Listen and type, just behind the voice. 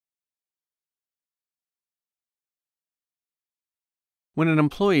When an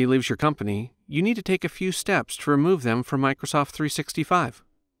employee leaves your company, you need to take a few steps to remove them from Microsoft 365.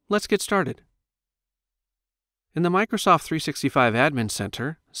 Let's get started. In the Microsoft 365 Admin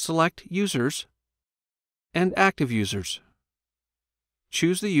Center, select Users and Active Users.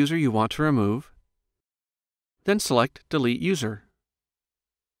 Choose the user you want to remove, then select Delete User.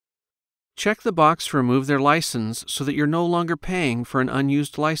 Check the box to remove their license so that you're no longer paying for an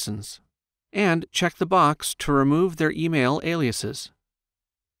unused license, and check the box to remove their email aliases.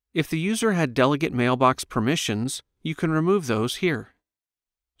 If the user had delegate mailbox permissions, you can remove those here.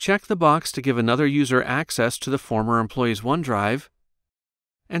 Check the box to give another user access to the former employee's OneDrive,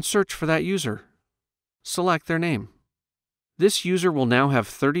 and search for that user. Select their name. This user will now have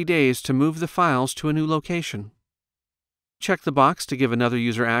 30 days to move the files to a new location. Check the box to give another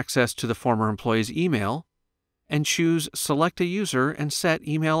user access to the former employee's email, and choose Select a User and Set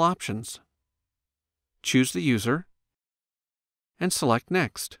Email Options. Choose the user, and select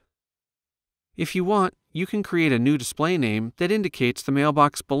Next. If you want, you can create a new display name that indicates the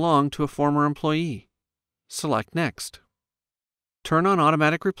mailbox belonged to a former employee. Select Next. Turn on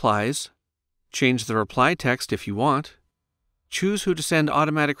automatic replies, change the reply text if you want, choose who to send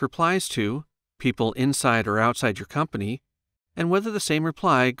automatic replies to, people inside or outside your company, and whether the same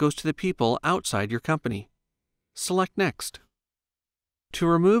reply goes to the people outside your company. Select Next. To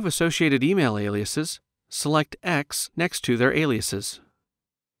remove associated email aliases, select X next to their aliases.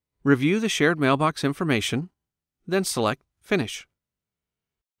 Review the shared mailbox information, then select Finish.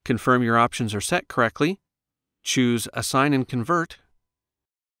 Confirm your options are set correctly, choose Assign and Convert,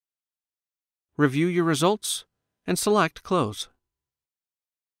 review your results, and select Close.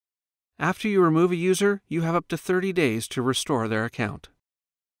 After you remove a user, you have up to 30 days to restore their account.